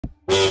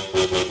Hello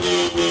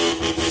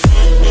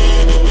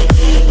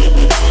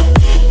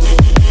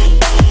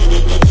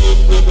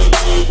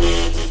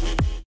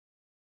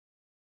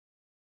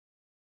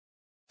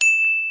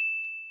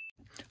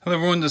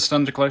everyone, this is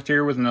Thunder Collector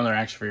here with another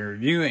action figure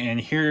review, and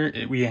here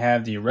we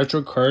have the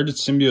Retro Card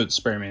Symbiote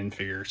Spider-Man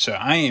figure. So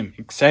I am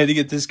excited to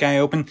get this guy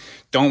open.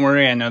 Don't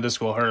worry, I know this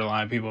will hurt a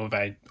lot of people if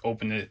I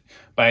open it,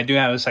 but I do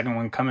have a second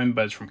one coming,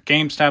 but it's from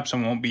GameStop, so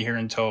it won't be here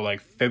until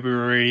like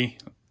February,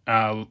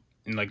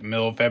 in like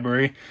middle of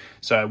February.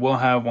 So I will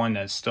have one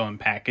that's still in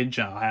package.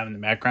 I'll have in the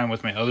background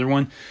with my other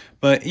one.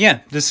 But yeah,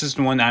 this is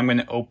the one I'm going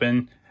to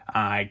open.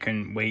 I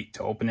couldn't wait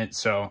to open it,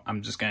 so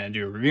I'm just going to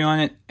do a review on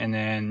it, and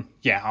then,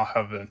 yeah, I'll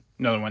have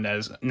another one that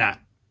is not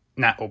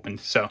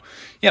opened. So,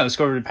 yeah, let's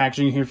go over the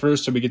packaging here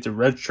first. So we get the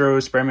Retro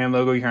Spider-Man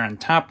logo here on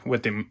top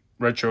with the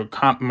Retro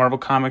Marvel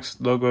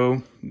Comics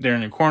logo there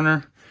in the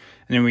corner.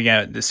 And then we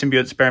got the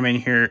Symbiote Spider-Man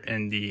here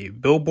in the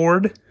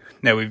billboard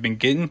that we've been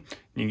getting.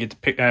 You can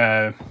get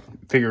the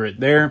figure right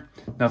there.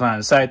 Nothing on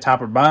the side,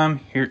 top or bottom.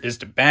 Here is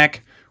the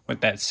back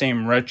with that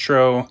same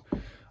Retro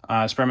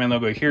Spider-Man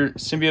logo here,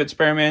 Symbiote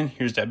Spider-Man.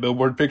 Here's that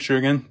billboard picture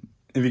again.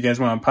 If you guys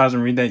want to pause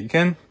and read that, you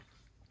can.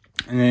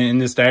 And then in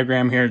this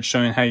diagram here, it's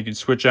showing how you can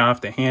switch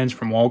off the hands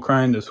from wall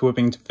crying to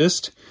swooping to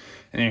fist.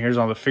 And then here's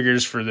all the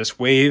figures for this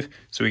wave.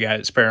 So we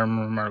got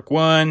Spider-Man Mark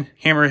 1,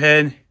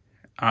 Hammerhead,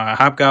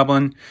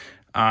 Hobgoblin,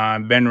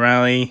 Ben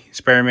Reilly,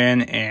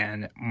 Spider-Man,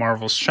 and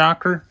Marvel's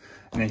Shocker.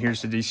 And then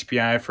here's the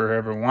DCPI for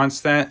whoever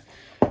wants that.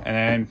 And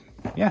then,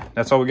 yeah,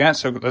 that's all we got.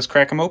 So let's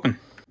crack them open.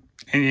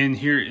 And then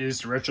here is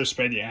the Retro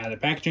Spidey out of the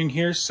packaging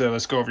here. So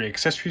let's go over the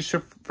accessories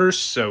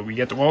first. So we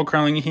get the wall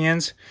crawling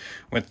hands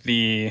with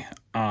the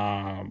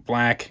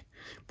black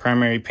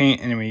primary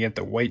paint. And then we get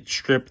the white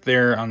strip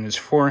there on his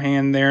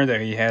forehand there that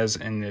he has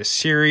in this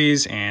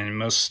series and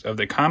most of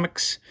the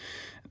comics.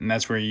 And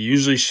that's where he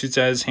usually shoots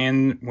out his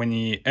hand when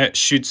he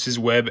shoots his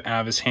web out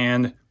of his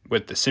hand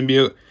with the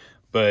symbiote.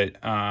 But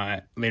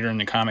later in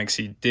the comics,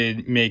 he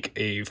did make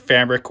a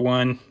fabric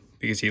one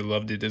because he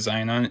loved the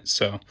design on it.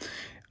 So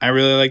I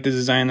really like the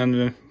design on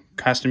the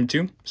costume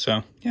too.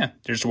 So yeah,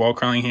 there's the wall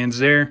crawling hands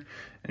there.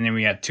 And then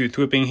we got two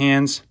whipping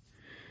hands.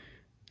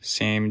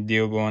 Same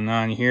deal going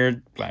on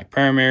here. Black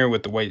primary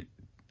with the white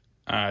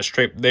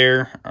stripe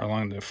there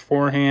along the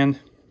forehand.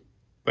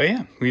 But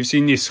yeah, we've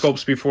seen these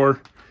sculpts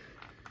before.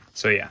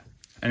 So yeah.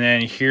 And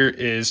then here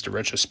is the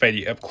Retro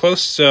Spidey up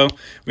close. So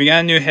we got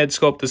a new head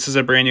sculpt. This is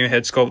a brand new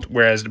head sculpt,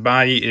 whereas the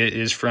body it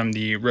is from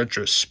the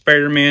Retro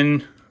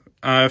Spider-Man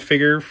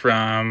figure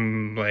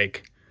from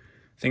like,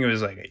 I think it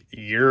was like a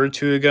year or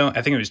two ago.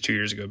 I think it was 2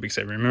 years ago because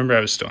I remember I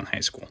was still in high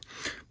school.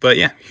 But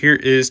yeah, here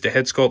is the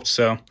head sculpt.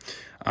 So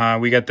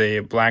we got the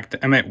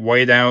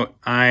white out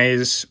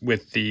eyes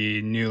with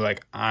the new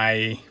like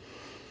eye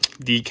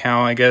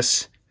decal, I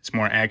guess. It's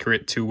more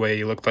accurate to what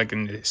he looked like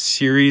in the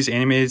series,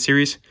 animated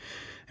series.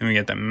 And we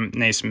got the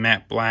nice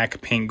matte black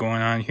paint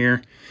going on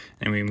here.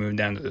 And we move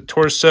down to the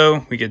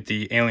torso. We get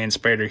the alien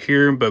spider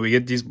here, but we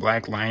get these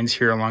black lines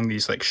here along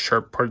these like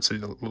sharp parts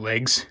of the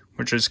legs,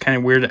 which is kind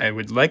of weird. I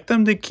would like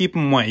them to keep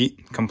them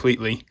white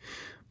completely,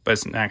 but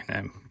it's not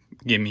going to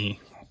get me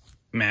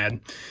mad.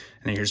 And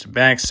then here's the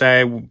back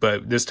side,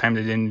 but this time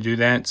they didn't do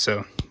that,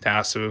 so that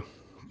also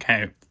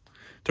kind of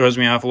throws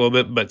me off a little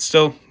bit, but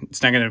still,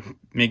 it's not going to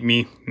make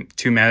me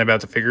too mad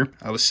about the figure.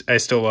 I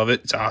still love it.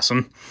 It's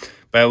awesome.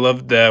 But I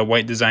love the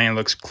white design. It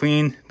looks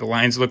clean. The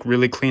lines look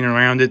really clean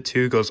around it,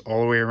 too. It goes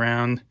all the way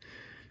around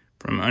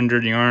from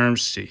under the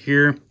arms to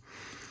here. And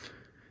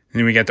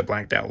then we got the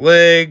blacked out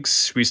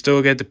legs. We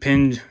still got the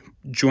pinned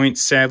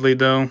joints, sadly,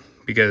 though,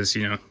 because,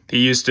 you know, they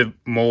used a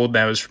mold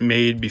that was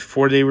made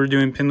before they were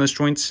doing pinless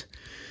joints.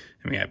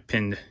 And we got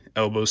pinned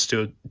elbows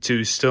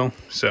too still.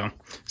 So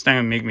it's not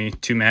going to make me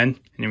too mad. And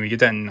then we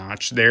get that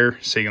notch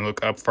there so you can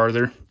look up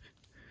farther.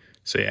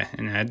 So, yeah,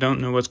 and I don't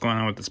know what's going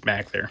on with this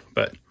back there,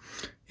 but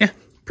yeah,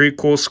 pretty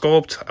cool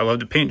sculpt. I love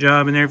the paint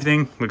job and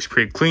everything. Looks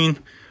pretty clean.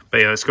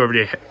 But yeah, let's go over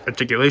the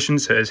articulation.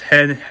 So his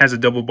head has a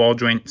double ball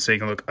joint, so you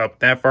can look up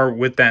that far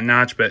with that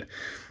notch. But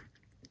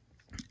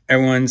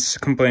everyone's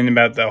complaining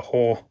about the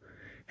whole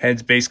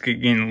head's basically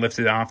getting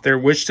lifted off there,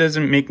 which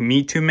doesn't make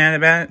me too mad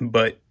about it.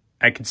 But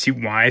I can see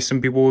why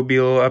some people would be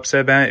a little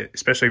upset about it,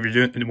 especially if you're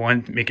doing the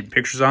one making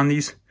pictures on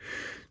these.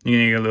 You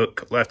need to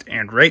look left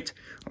and right.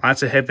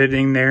 Lots of head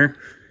pivoting there.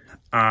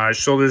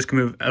 Shoulders can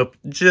move up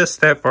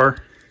just that far.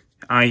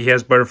 He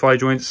has butterfly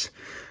joints.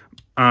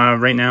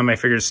 Right now, my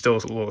figure is still a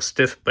little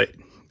stiff, but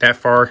that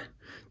far,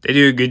 they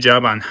do a good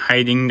job on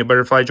hiding the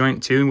butterfly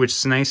joint too, which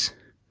is nice.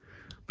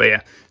 But yeah,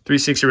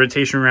 360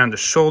 rotation around the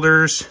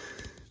shoulders.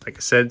 Like I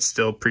said,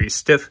 still pretty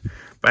stiff.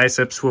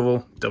 Bicep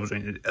swivel, double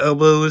jointed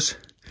elbows.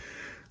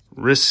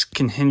 Wrists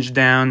can hinge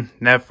down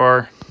that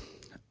far,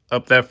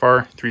 up that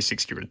far,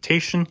 360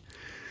 rotation.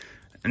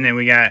 And then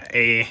we got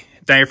a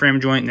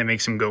diaphragm joint that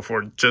makes him go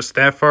forward just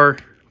that far.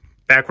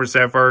 Backwards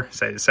that far,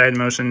 side to side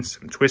motion,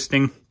 some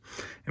twisting.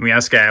 And we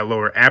also got a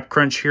lower ab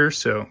crunch here,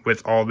 so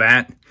with all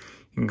that,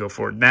 you can go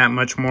forward that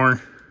much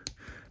more,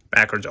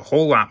 backwards a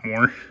whole lot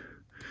more.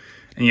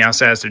 And he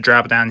also has the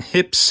drop down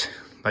hips,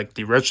 like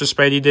the Retro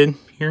Spidey did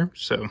here.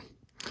 So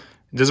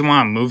It doesn't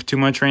want to move too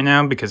much right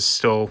now because it's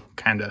still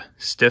kind of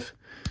stiff.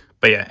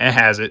 But yeah, it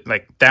has it.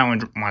 Like, that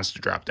one wants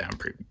to drop down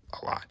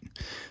a lot.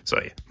 So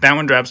yeah, that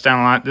one drops down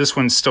a lot. This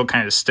one's still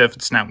kind of stiff.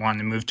 It's not wanting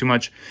to move too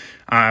much.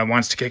 It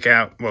wants to kick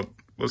out. Well,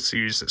 let's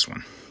use this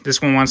one.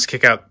 This one wants to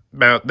kick out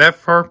about that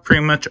far,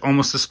 pretty much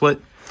almost a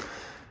split.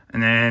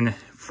 And then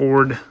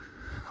forward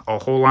a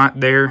whole lot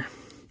there.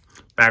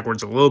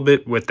 Backwards a little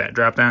bit with that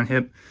drop down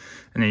hip.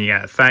 And then you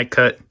got a thigh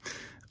cut.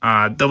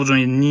 Double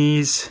jointed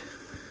knees.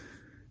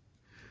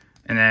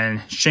 And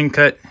then shin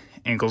cut.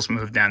 Ankles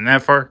move down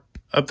that far,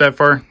 up that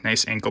far.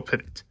 Nice ankle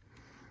pivot.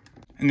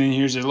 And then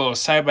here's a little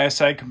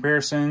side-by-side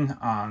comparison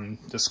on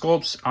the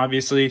sculpts.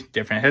 Obviously,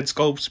 different head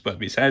sculpts, but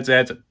besides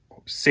that,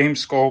 same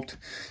sculpt,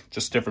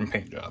 just different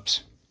paint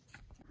jobs.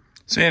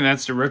 So yeah,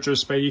 that's the retro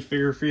Spidey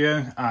figure for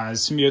you,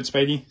 Symbiote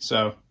Spidey.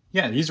 So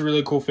yeah, he's a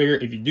really cool figure.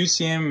 If you do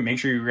see him, make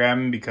sure you grab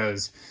him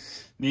because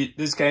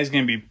this guy's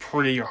going to be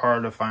pretty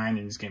hard to find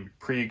and he's going to be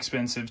pretty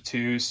expensive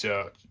too.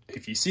 So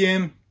if you see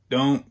him,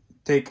 don't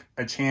take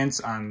a chance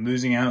on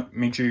losing out.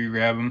 Make sure you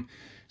grab him,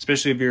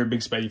 especially if you're a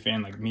big Spidey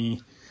fan like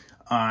me.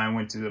 I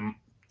went to the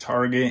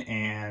Target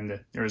and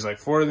there was like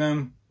 4 of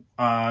them.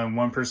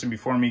 One person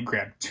before me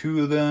grabbed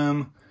 2 of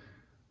them.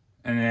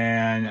 And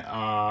then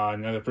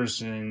another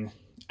person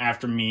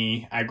after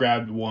me, I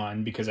grabbed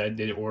 1 because I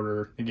did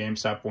order the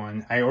GameStop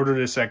one. I ordered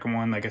a second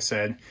one, like I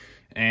said.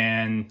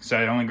 And so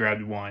I only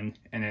grabbed 1.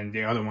 And then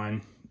the other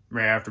one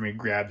right after me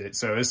grabbed it.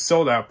 So it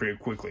sold out pretty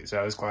quickly. So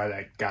I was glad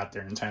I got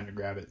there in time to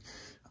grab it.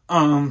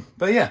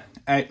 But yeah,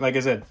 like I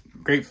said,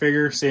 great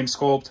figure, same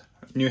sculpt,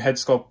 new head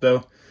sculpt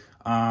though.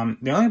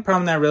 The only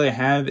problem that I really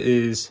have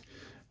is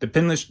the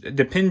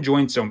pin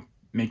joints don't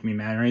make me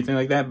mad or anything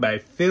like that, but I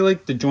feel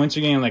like the joints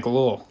are getting like a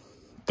little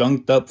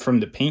gunked up from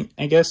the paint,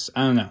 I guess.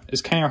 I don't know.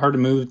 It's kind of hard to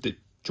move the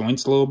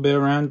joints a little bit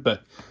around,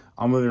 but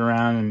I'll move it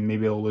around and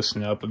maybe it'll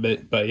loosen it up a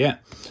bit. But yeah,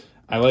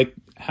 I like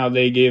how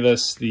they gave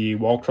us the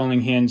wall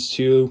crawling hands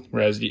too,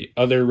 whereas the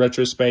other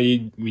retro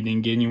Spidey, we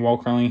didn't get any wall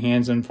crawling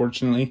hands,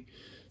 unfortunately.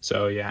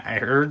 So yeah, I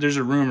heard there's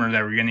a rumor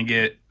that we're going to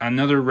get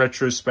another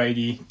retro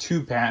Spidey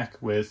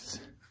 2-pack with,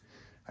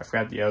 I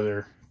forgot the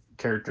other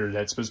character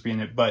that's supposed to be in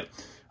it, but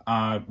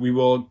we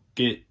will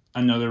get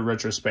another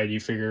retro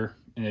Spidey figure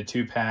in a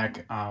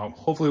 2-pack,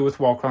 hopefully with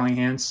wall crawling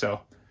hands.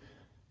 So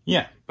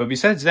yeah, but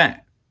besides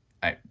that,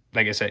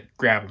 like I said,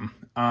 grab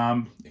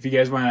them. If you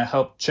guys want to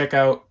help check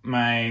out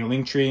my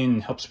link tree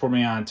and help support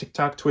me on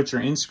TikTok, Twitch, or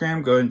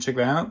Instagram, go ahead and check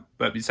that out.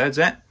 But besides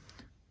that,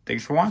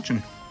 thanks for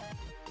watching.